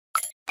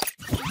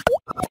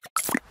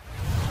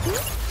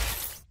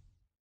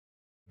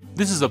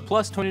This is a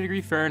plus 20 degree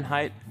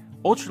Fahrenheit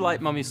ultralight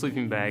mummy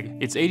sleeping bag.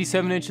 It's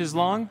 87 inches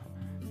long,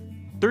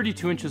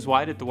 32 inches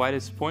wide at the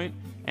widest point,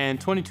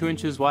 and 22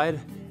 inches wide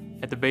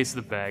at the base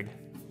of the bag.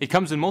 It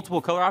comes in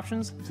multiple color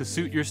options to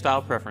suit your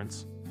style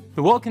preference.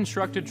 The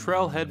well-constructed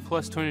TrailHead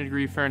plus 20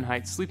 degree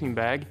Fahrenheit sleeping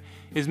bag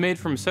is made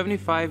from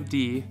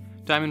 75D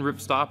diamond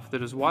ripstop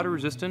that is water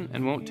resistant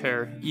and won't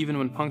tear even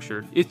when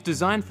punctured. It's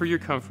designed for your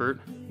comfort,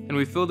 and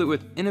we filled it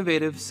with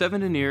innovative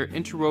 7-denier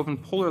interwoven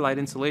polar light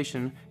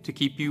insulation to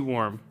keep you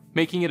warm,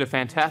 making it a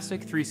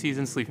fantastic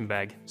 3-season sleeping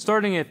bag.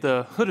 Starting at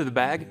the hood of the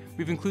bag,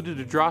 we've included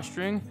a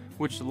drawstring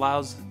which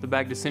allows the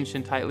bag to cinch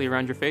in tightly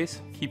around your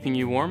face, keeping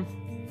you warm.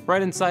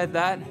 Right inside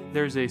that,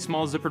 there's a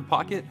small zippered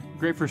pocket,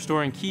 great for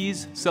storing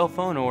keys, cell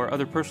phone, or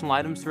other personal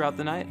items throughout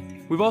the night.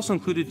 We've also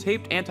included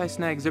taped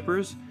anti-snag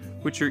zippers,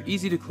 which are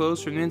easy to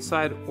close from the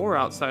inside or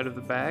outside of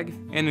the bag,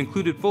 and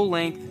included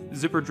full-length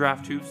zipper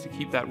draft tubes to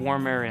keep that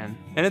warm air in.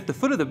 And at the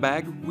foot of the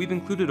bag, we've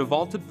included a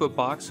vaulted foot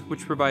box,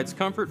 which provides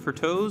comfort for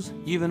toes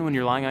even when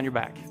you're lying on your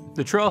back.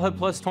 The TrailHead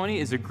Plus 20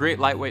 is a great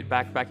lightweight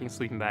backpacking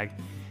sleeping bag.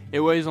 It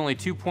weighs only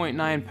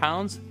 2.9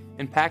 pounds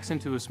and packs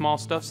into a small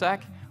stuff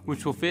sack,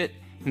 which will fit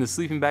in the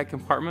sleeping bag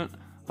compartment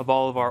of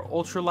all of our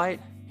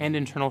ultralight and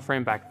internal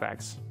frame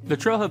backpacks. The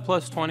TrailHead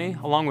Plus 20,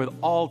 along with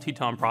all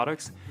TETON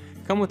products,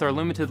 come with our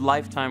limited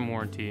lifetime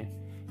warranty.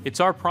 It's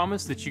our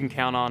promise that you can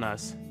count on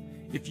us.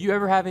 If you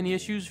ever have any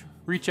issues,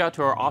 reach out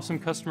to our awesome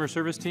customer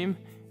service team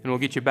and we'll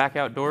get you back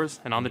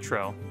outdoors and on the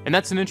trail. And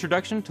that's an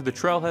introduction to the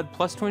TrailHead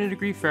Plus 20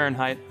 degree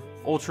Fahrenheit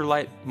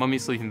ultralight mummy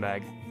sleeping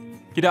bag.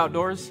 Get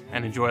outdoors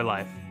and enjoy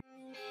life.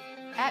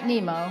 At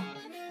Nemo,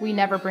 we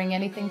never bring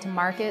anything to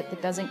market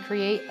that doesn't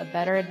create a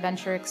better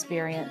adventure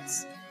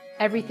experience.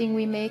 Everything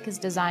we make is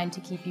designed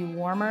to keep you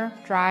warmer,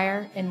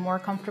 drier, and more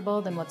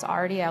comfortable than what's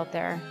already out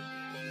there.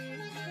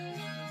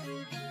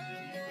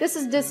 This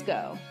is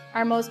Disco,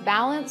 our most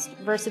balanced,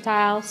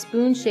 versatile,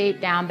 spoon-shaped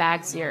down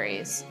bag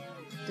series.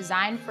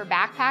 Designed for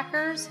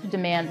backpackers who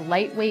demand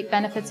lightweight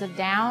benefits of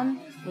down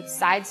with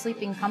side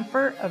sleeping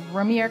comfort of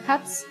roomier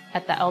cuts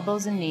at the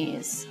elbows and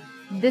knees.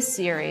 This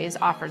series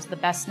offers the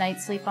best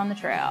night's sleep on the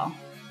trail.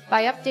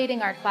 By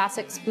updating our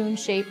classic spoon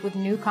shape with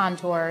new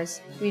contours,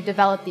 we've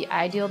developed the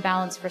ideal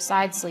balance for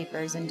side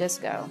sleepers in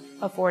Disco,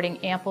 affording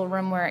ample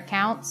room where it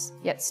counts,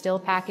 yet still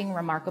packing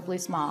remarkably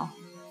small.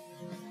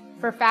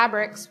 For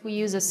fabrics, we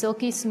use a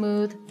silky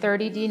smooth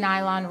 30D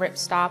nylon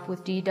ripstop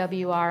with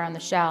DWR on the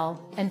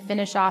shell and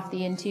finish off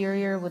the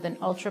interior with an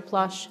ultra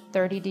plush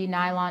 30D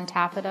nylon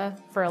taffeta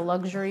for a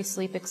luxury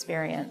sleep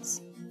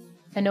experience.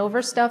 An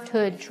overstuffed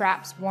hood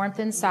traps warmth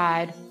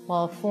inside,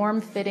 while a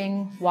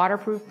form-fitting,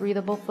 waterproof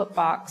breathable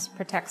footbox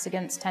protects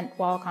against tent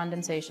wall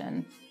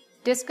condensation.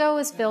 Disco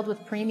is filled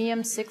with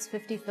premium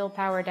 650 fill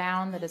power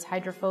down that is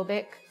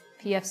hydrophobic,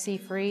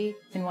 PFC-free,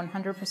 and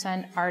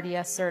 100%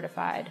 RDS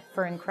certified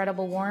for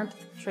incredible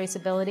warmth,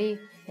 traceability,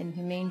 and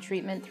humane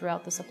treatment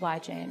throughout the supply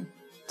chain.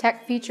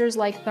 Tech features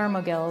like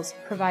thermogills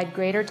provide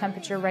greater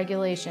temperature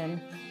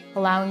regulation,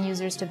 allowing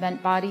users to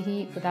vent body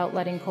heat without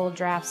letting cold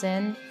drafts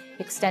in,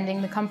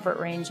 extending the comfort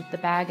range of the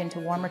bag into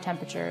warmer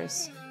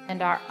temperatures.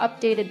 And our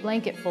updated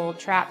blanket fold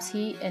traps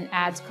heat and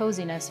adds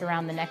coziness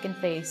around the neck and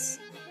face.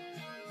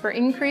 For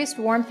increased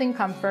warmth and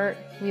comfort,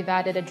 we've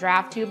added a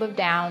draft tube of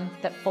down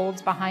that folds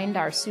behind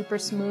our super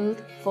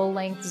smooth,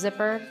 full-length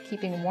zipper,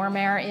 keeping warm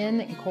air in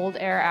and cold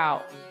air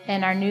out.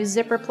 And our new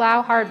zipper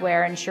plow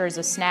hardware ensures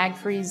a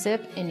snag-free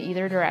zip in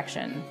either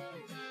direction.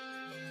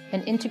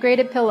 An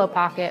integrated pillow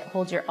pocket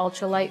holds your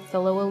ultralight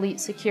Philo Elite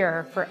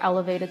secure for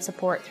elevated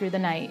support through the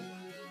night.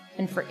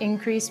 And for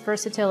increased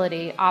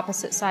versatility,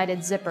 opposite-sided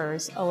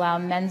zippers allow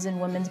men's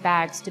and women's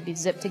bags to be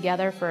zipped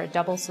together for a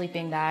double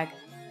sleeping bag.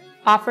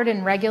 Offered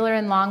in regular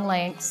and long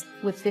lengths,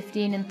 with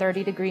 15 and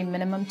 30 degree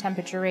minimum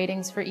temperature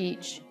ratings for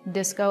each,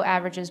 Disco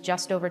averages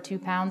just over 2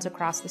 pounds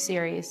across the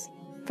series.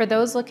 For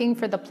those looking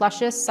for the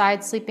plushest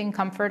side sleeping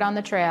comfort on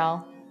the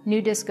trail,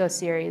 new Disco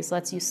series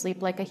lets you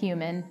sleep like a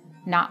human,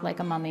 not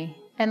like a mummy.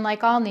 And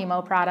like all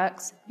Nemo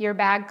products, your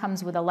bag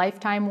comes with a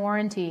lifetime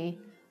warranty,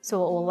 so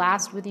it will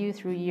last with you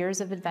through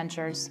years of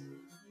adventures.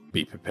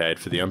 Be prepared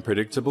for the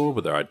unpredictable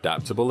with our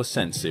adaptable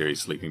Ascent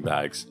series sleeping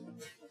bags.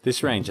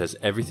 This range has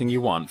everything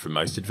you want for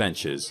most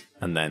adventures,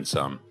 and then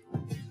some.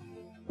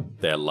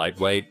 They are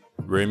lightweight,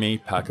 roomy,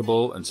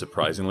 packable, and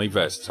surprisingly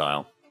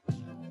versatile.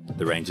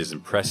 The range's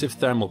impressive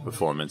thermal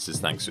performance is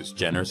thanks to its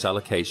generous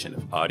allocation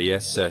of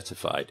RDS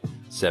certified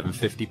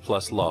 750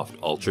 plus loft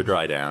ultra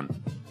dry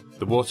down.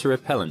 The water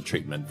repellent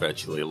treatment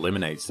virtually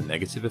eliminates the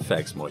negative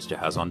effects moisture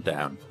has on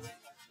down.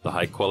 The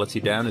high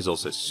quality down is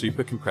also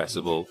super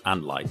compressible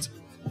and light.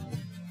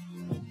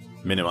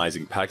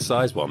 Minimizing pack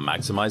size while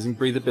maximizing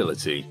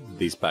breathability,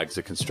 these bags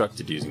are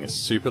constructed using a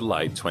super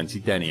light 20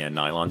 denier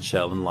nylon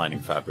shell and lining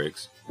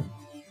fabrics.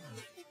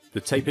 The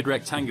tapered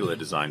rectangular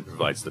design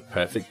provides the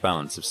perfect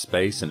balance of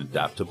space and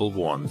adaptable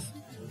warmth,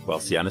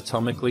 whilst the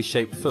anatomically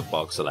shaped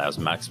footbox allows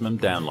maximum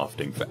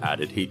downlofting for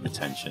added heat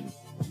retention.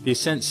 The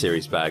Ascent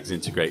series bags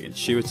integrate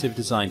intuitive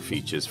design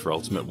features for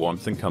ultimate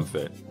warmth and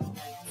comfort.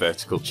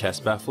 Vertical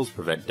chest baffles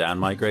prevent down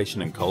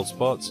migration and cold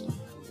spots,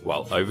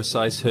 while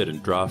oversized hood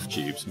and draft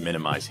tubes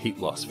minimize heat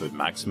loss for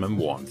maximum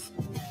warmth.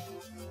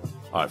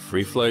 Our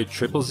free-flow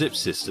triple zip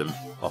system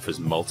offers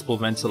multiple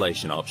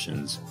ventilation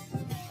options.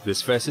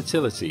 This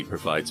versatility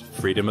provides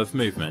freedom of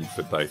movement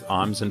for both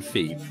arms and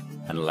feet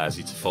and allows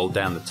you to fold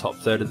down the top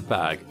third of the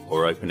bag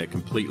or open it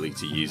completely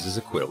to use as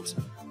a quilt.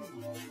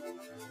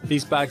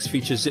 These bags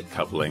feature zip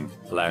coupling,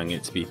 allowing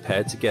it to be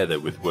paired together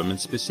with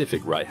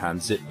woman-specific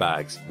right-hand zip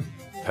bags,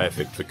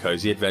 perfect for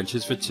cozy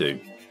adventures for two.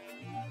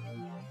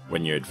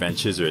 When your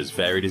adventures are as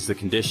varied as the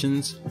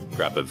conditions,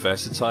 grab a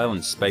versatile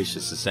and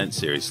spacious Ascent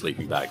series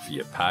sleeping bag for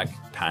your pack,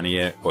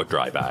 pannier, or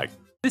dry bag.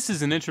 This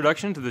is an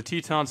introduction to the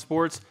TETON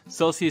Sports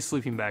Celsius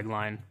sleeping bag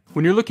line.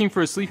 When you're looking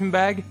for a sleeping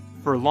bag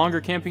for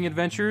longer camping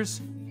adventures,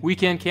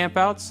 weekend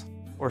campouts,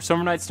 or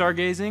summer night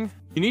stargazing,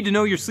 you need to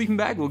know your sleeping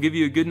bag will give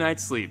you a good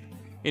night's sleep.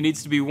 It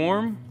needs to be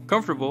warm,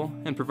 comfortable,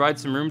 and provide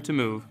some room to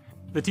move.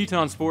 The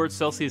TETON Sports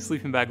Celsius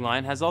sleeping bag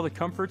line has all the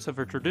comforts of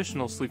a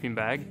traditional sleeping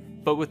bag,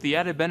 but with the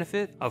added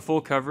benefit of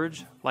full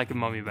coverage like a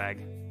mummy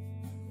bag.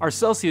 Our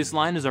Celsius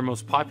line is our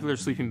most popular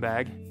sleeping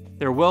bag.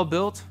 They're well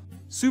built,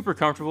 super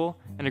comfortable,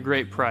 and a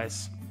great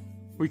price.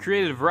 We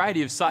created a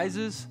variety of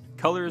sizes,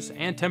 colors,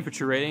 and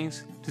temperature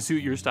ratings to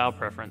suit your style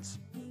preference.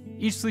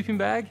 Each sleeping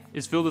bag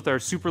is filled with our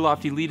super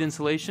lofty lead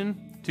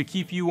insulation to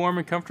keep you warm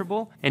and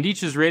comfortable, and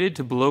each is rated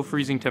to below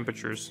freezing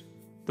temperatures.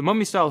 The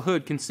mummy style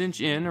hood can cinch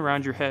in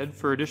around your head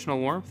for additional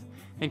warmth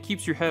and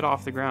keeps your head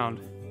off the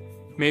ground.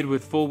 Made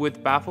with full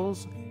width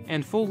baffles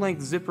and full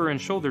length zipper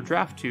and shoulder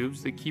draft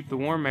tubes that keep the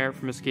warm air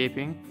from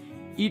escaping,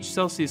 each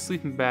Celsius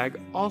sleeping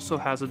bag also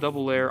has a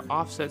double layer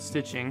offset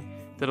stitching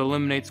that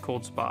eliminates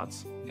cold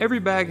spots. Every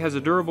bag has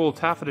a durable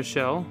taffeta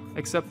shell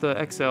except the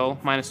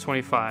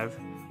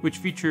XL-25, which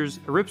features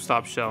a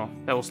ripstop shell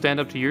that will stand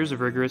up to years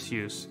of rigorous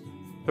use.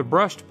 The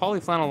brushed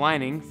polyflannel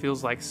lining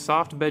feels like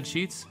soft bed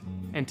sheets,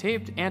 and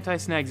taped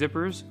anti-snag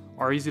zippers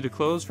are easy to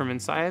close from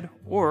inside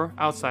or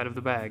outside of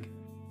the bag.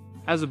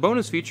 As a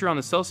bonus feature on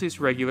the Celsius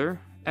Regular,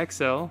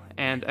 XL,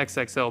 and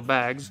XXL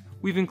bags,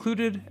 we've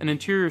included an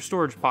interior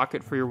storage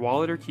pocket for your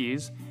wallet or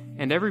keys,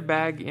 and every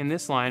bag in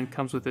this line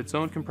comes with its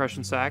own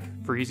compression sack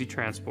for easy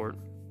transport.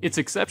 It's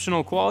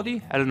exceptional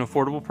quality at an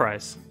affordable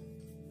price.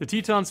 The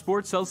TETON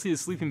Sports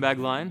Celsius sleeping bag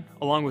line,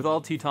 along with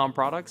all TETON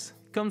products,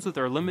 comes with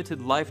our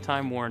limited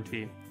lifetime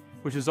warranty,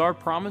 which is our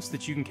promise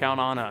that you can count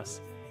on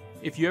us.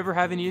 If you ever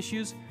have any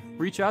issues,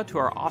 reach out to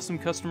our awesome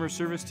customer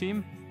service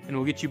team and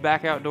we'll get you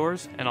back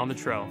outdoors and on the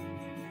trail.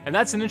 And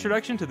that's an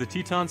introduction to the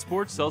TETON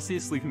Sports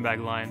Celsius sleeping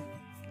bag line.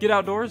 Get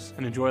outdoors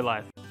and enjoy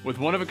life. With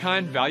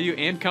one-of-a-kind value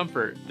and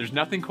comfort, there's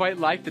nothing quite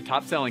like the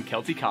top-selling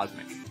Kelty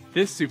Cosmic.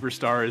 This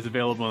superstar is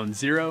available in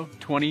 0,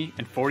 20,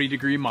 and 40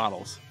 degree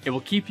models. It will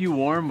keep you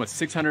warm with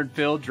 600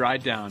 fill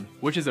dried down,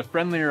 which is a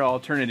friendlier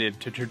alternative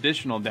to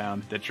traditional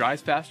down that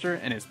dries faster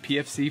and is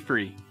PFC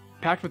free.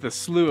 Packed with a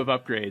slew of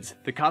upgrades,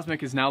 the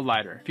Cosmic is now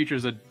lighter,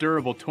 features a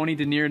durable 20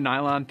 denier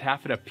nylon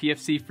taffeta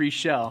PFC-free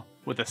shell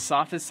with a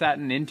softest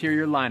satin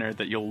interior liner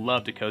that you'll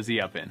love to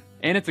cozy up in.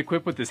 And it's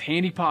equipped with this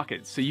handy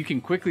pocket so you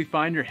can quickly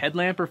find your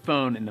headlamp or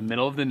phone in the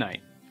middle of the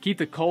night. Keep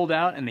the cold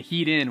out and the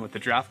heat in with the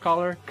draft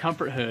collar,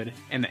 comfort hood,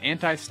 and the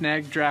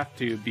anti-snag draft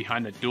tube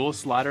behind the dual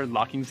slider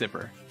locking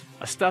zipper.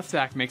 A stuff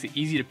sack makes it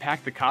easy to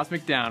pack the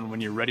Cosmic down when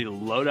you're ready to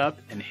load up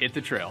and hit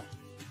the trail.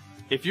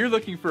 If you're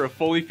looking for a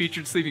fully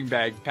featured sleeping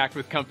bag packed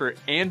with comfort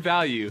and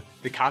value,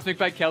 the Cosmic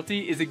by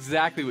Kelty is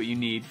exactly what you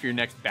need for your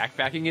next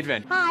backpacking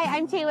adventure. Hi,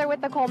 I'm Taylor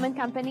with the Coleman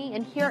Company,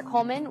 and here at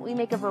Coleman, we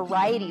make a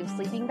variety of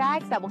sleeping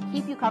bags that will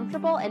keep you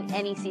comfortable in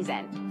any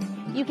season.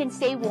 You can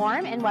stay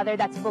warm in weather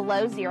that's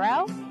below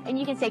 0, and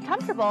you can stay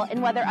comfortable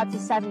in weather up to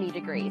 70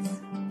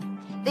 degrees.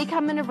 They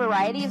come in a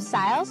variety of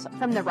styles,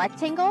 from the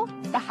rectangle,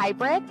 the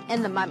hybrid,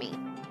 and the mummy.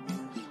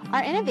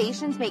 Our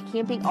innovations make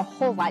camping a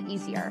whole lot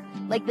easier,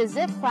 like the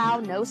Zip Plow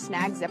No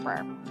Snag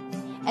Zipper.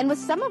 And with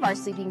some of our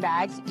sleeping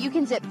bags, you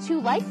can zip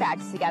 2 light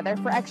bags together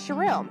for extra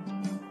room.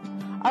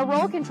 Our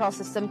roll control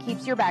system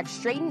keeps your bag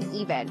straight and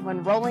even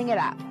when rolling it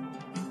up.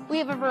 We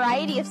have a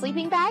variety of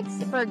sleeping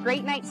bags for a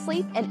great night's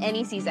sleep in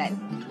any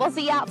season. We'll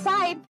see you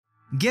outside.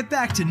 Get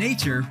back to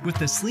nature with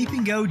the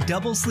Sleepingo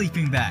Double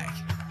Sleeping Bag.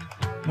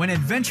 When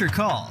adventure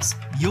calls,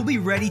 you'll be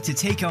ready to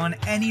take on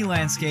any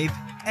landscape,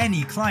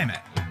 any climate.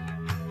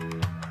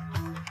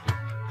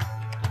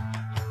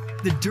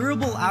 The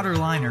durable outer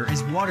liner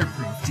is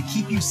waterproof to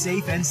keep you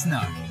safe and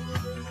snug.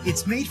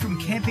 It's made from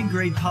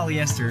camping-grade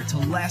polyester to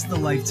last a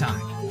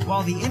lifetime,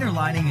 while the inner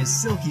lining is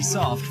silky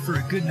soft for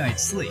a good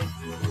night's sleep.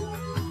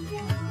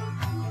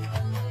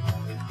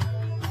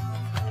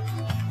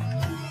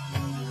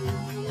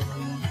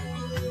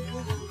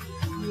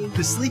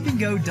 The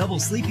Sleepingo Double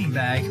Sleeping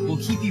Bag will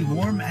keep you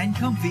warm and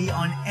comfy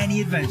on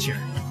any adventure.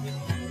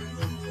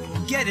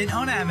 Get it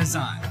on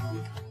Amazon.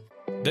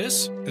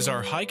 This is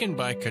our Hyke and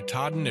Byke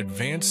Katahdin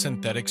Advanced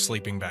Synthetic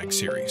Sleeping Bag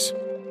series.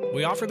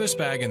 We offer this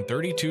bag in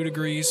 32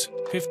 degrees,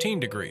 15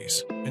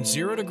 degrees, and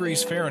 0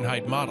 degrees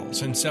Fahrenheit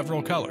models in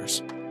several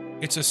colors.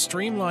 It's a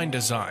streamlined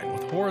design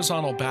with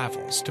horizontal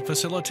baffles to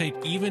facilitate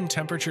even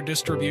temperature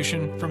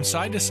distribution from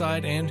side to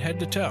side and head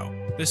to toe.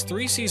 This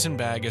 3-season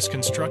bag is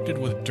constructed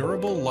with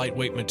durable,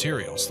 lightweight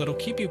materials that'll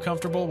keep you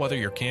comfortable whether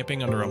you're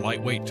camping under a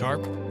lightweight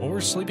tarp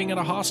or sleeping at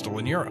a hostel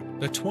in Europe.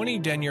 The 20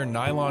 denier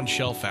nylon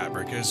shell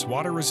fabric is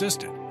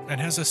water-resistant and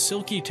has a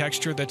silky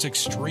texture that's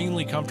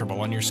extremely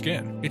comfortable on your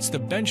skin. It's the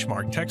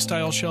benchmark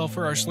textile shell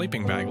for our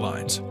sleeping bag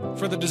lines.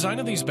 For the design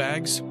of these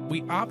bags,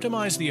 we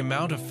optimize the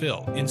amount of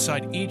fill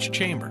inside each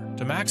chamber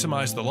to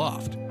maximize the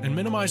loft and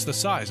minimize the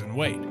size and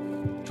weight.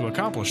 To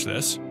accomplish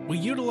this, we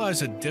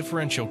utilize a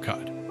differential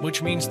cut,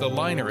 which means the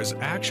liner is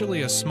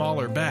actually a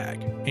smaller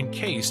bag,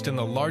 encased in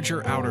the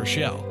larger outer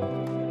shell.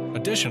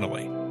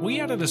 Additionally,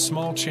 we added a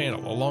small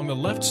channel along the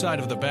left side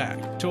of the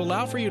bag to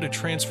allow for you to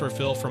transfer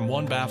fill from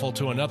one baffle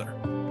to another.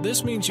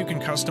 This means you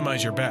can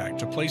customize your bag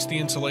to place the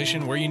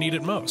insulation where you need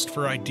it most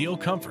for ideal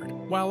comfort,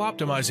 while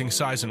optimizing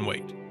size and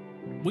weight.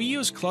 We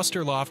use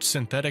Cluster Loft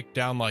synthetic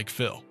down-like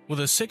fill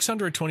with a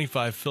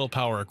 625 fill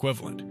power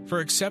equivalent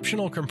for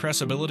exceptional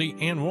compressibility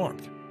and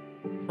warmth.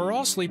 For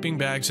all sleeping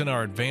bags in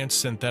our advanced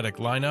synthetic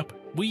lineup,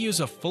 we use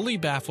a fully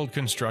baffled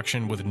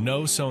construction with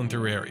no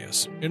sewn-through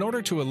areas in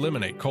order to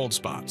eliminate cold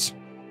spots.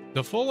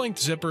 The full-length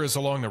zipper is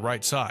along the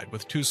right side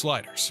with 2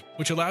 sliders,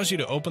 which allows you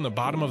to open the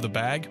bottom of the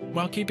bag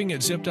while keeping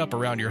it zipped up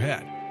around your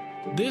head.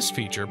 This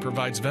feature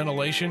provides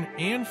ventilation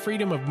and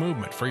freedom of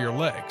movement for your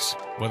legs,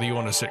 whether you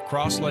want to sit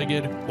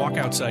cross-legged, walk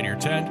outside your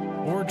tent,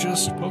 or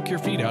just poke your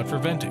feet out for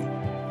venting.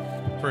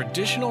 For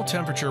additional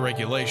temperature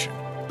regulation,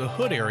 the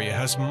hood area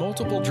has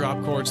multiple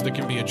drop cords that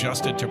can be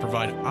adjusted to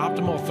provide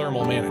optimal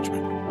thermal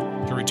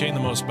management. To retain the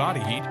most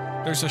body heat,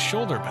 there's a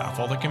shoulder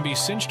baffle that can be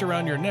cinched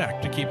around your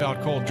neck to keep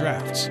out cold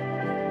drafts.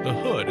 The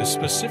hood is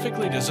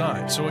specifically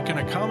designed so it can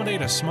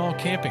accommodate a small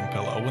camping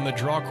pillow when the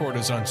drawcord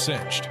is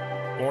uncinched.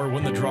 Or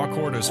when the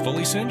drawcord is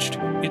fully cinched,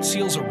 it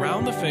seals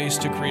around the face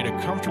to create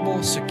a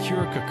comfortable,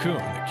 secure cocoon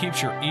that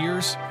keeps your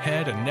ears,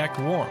 head, and neck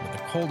warm in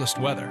the coldest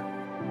weather.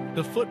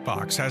 The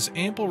footbox has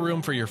ample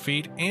room for your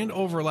feet and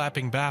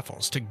overlapping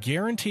baffles to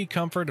guarantee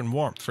comfort and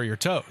warmth for your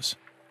toes.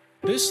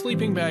 This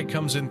sleeping bag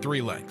comes in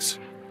 3 lengths.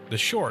 The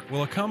short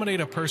will accommodate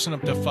a person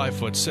up to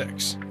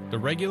 5'6", the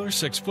regular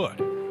 6 foot,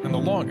 and the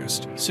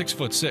longest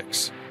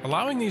 6'6",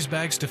 allowing these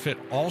bags to fit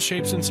all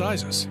shapes and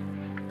sizes.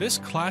 This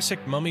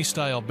classic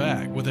mummy-style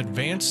bag with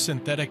advanced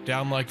synthetic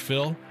down-like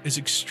fill is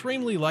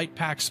extremely light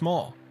packed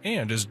small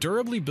and is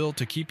durably built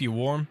to keep you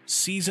warm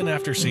season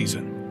after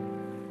season.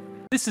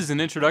 This is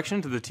an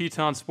introduction to the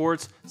TETON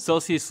Sports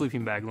Celsius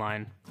sleeping bag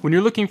line. When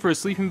you're looking for a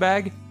sleeping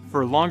bag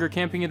for longer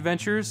camping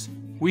adventures,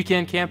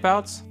 weekend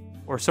campouts,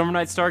 or summer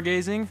night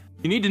stargazing,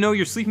 you need to know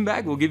your sleeping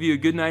bag will give you a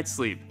good night's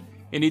sleep.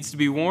 It needs to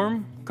be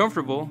warm,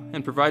 comfortable,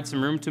 and provide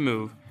some room to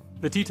move.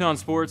 The TETON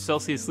Sports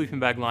Celsius sleeping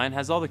bag line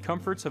has all the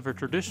comforts of a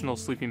traditional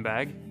sleeping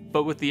bag,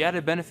 but with the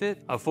added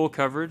benefit of full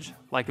coverage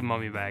like a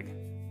mummy bag.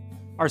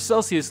 Our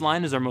Celsius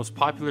line is our most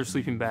popular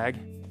sleeping bag.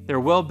 They're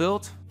well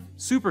built,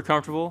 super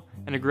comfortable,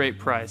 and a great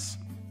price.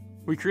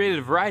 We created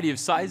a variety of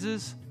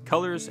sizes,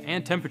 colors,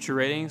 and temperature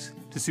ratings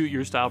to suit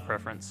your style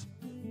preference.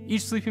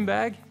 Each sleeping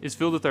bag is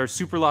filled with our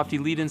Super Lofty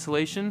lead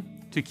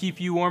insulation to keep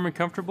you warm and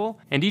comfortable,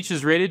 and each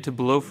is rated to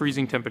below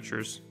freezing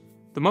temperatures.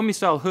 The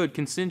mummy-style hood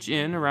can cinch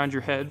in around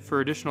your head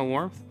for additional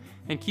warmth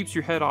and keeps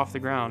your head off the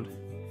ground.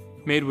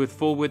 Made with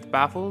full-width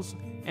baffles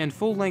and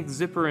full-length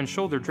zipper and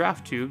shoulder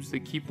draft tubes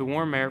that keep the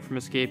warm air from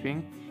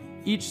escaping,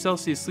 each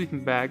Celsius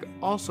sleeping bag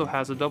also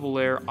has a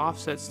double-layer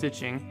offset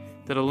stitching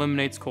that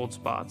eliminates cold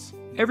spots.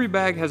 Every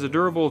bag has a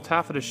durable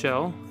taffeta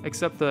shell,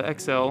 except the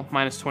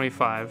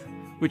XL-25,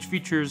 which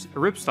features a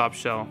ripstop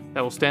shell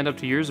that will stand up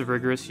to years of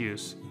rigorous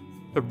use.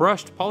 The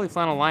brushed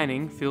polyflannel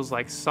lining feels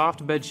like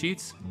soft bed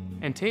sheets,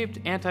 and taped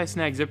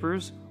anti-snag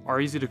zippers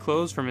are easy to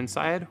close from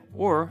inside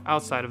or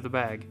outside of the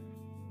bag.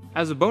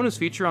 As a bonus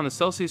feature on the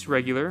Celsius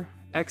Regular,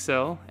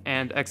 XL,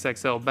 and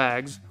XXL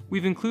bags,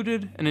 we've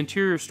included an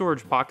interior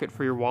storage pocket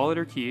for your wallet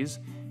or keys,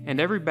 and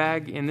every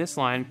bag in this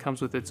line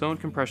comes with its own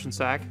compression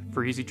sack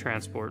for easy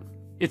transport.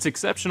 It's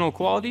exceptional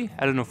quality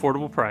at an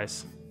affordable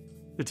price.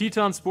 The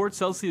TETON Sports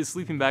Celsius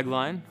sleeping bag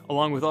line,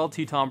 along with all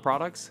TETON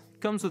products,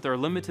 comes with our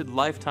limited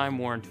lifetime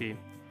warranty,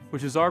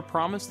 which is our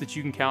promise that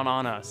you can count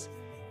on us.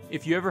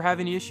 If you ever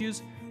have any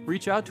issues,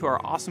 reach out to our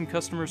awesome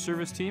customer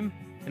service team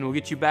and we'll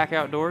get you back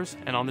outdoors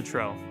and on the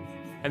trail.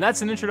 And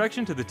that's an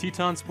introduction to the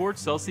TETON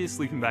Sports Celsius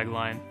sleeping bag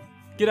line.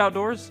 Get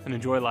outdoors and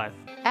enjoy life.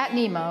 At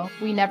Nemo,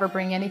 we never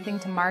bring anything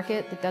to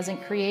market that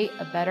doesn't create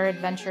a better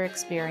adventure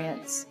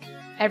experience.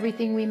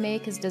 Everything we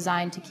make is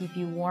designed to keep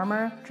you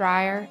warmer,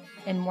 drier,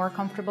 and more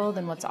comfortable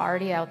than what's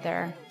already out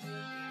there.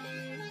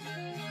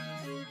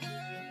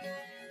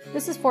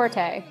 This is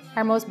Forte,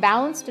 our most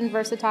balanced and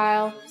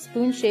versatile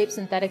spoon-shaped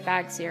synthetic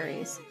bag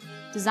series.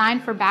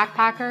 Designed for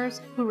backpackers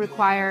who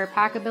require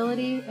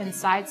packability and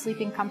side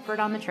sleeping comfort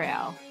on the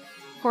trail.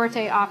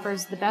 Forte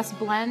offers the best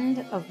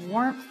blend of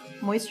warmth,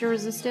 moisture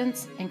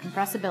resistance, and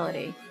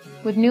compressibility.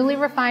 With newly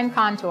refined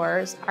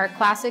contours, our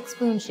classic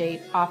spoon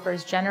shape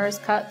offers generous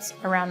cuts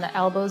around the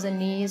elbows and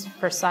knees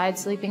for side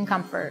sleeping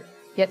comfort,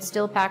 yet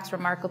still packs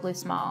remarkably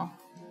small.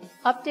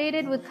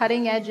 Updated with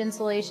cutting-edge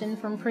insulation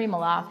from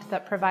Primaloft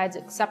that provides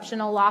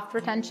exceptional loft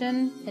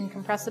retention and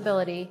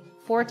compressibility,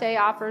 Forte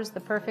offers the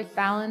perfect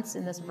balance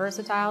in this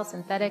versatile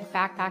synthetic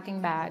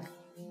backpacking bag.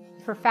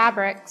 For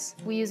fabrics,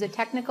 we use a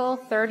technical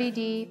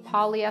 30D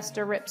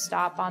polyester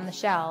ripstop on the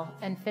shell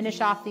and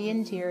finish off the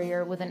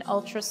interior with an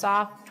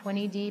ultra-soft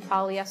 20D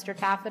polyester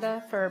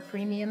taffeta for a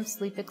premium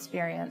sleep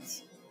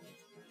experience.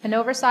 An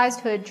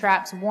oversized hood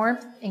traps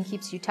warmth and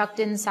keeps you tucked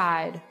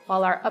inside,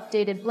 while our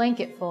updated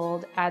blanket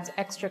fold adds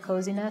extra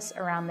coziness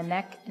around the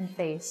neck and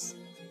face.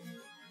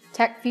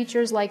 Tech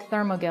features like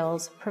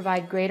thermogills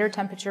provide greater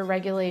temperature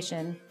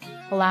regulation,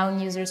 allowing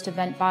users to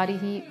vent body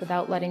heat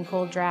without letting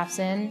cold drafts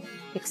in,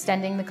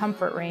 extending the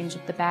comfort range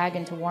of the bag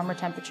into warmer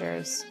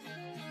temperatures.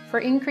 For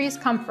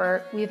increased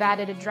comfort, we've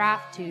added a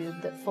draft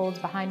tube that folds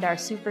behind our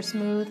super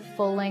smooth,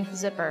 full-length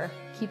zipper,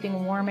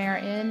 keeping warm air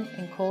in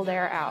and cold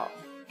air out.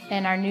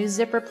 And our new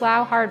zipper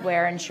plow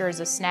hardware ensures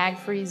a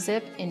snag-free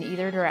zip in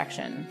either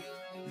direction.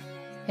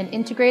 An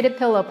integrated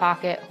pillow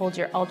pocket holds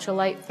your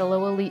Ultralight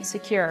Pillow Elite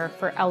secure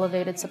for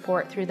elevated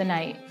support through the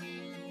night.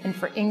 And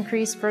for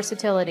increased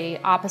versatility,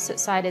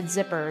 opposite-sided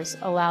zippers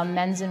allow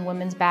men's and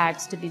women's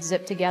bags to be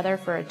zipped together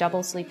for a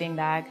double sleeping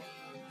bag.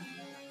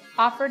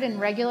 Offered in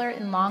regular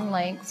and long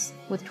lengths,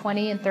 with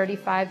 20 and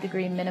 35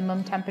 degree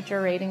minimum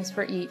temperature ratings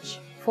for each,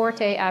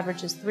 Forte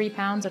averages 3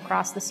 pounds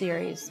across the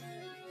series.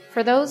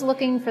 For those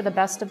looking for the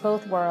best of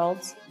both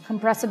worlds,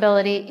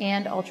 compressibility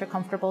and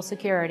ultra-comfortable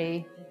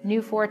security,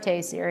 new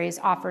Forte series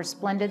offers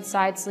splendid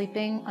side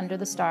sleeping under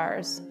the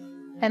stars.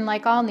 And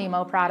like all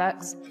Nemo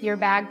products, your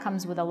bag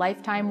comes with a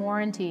lifetime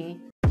warranty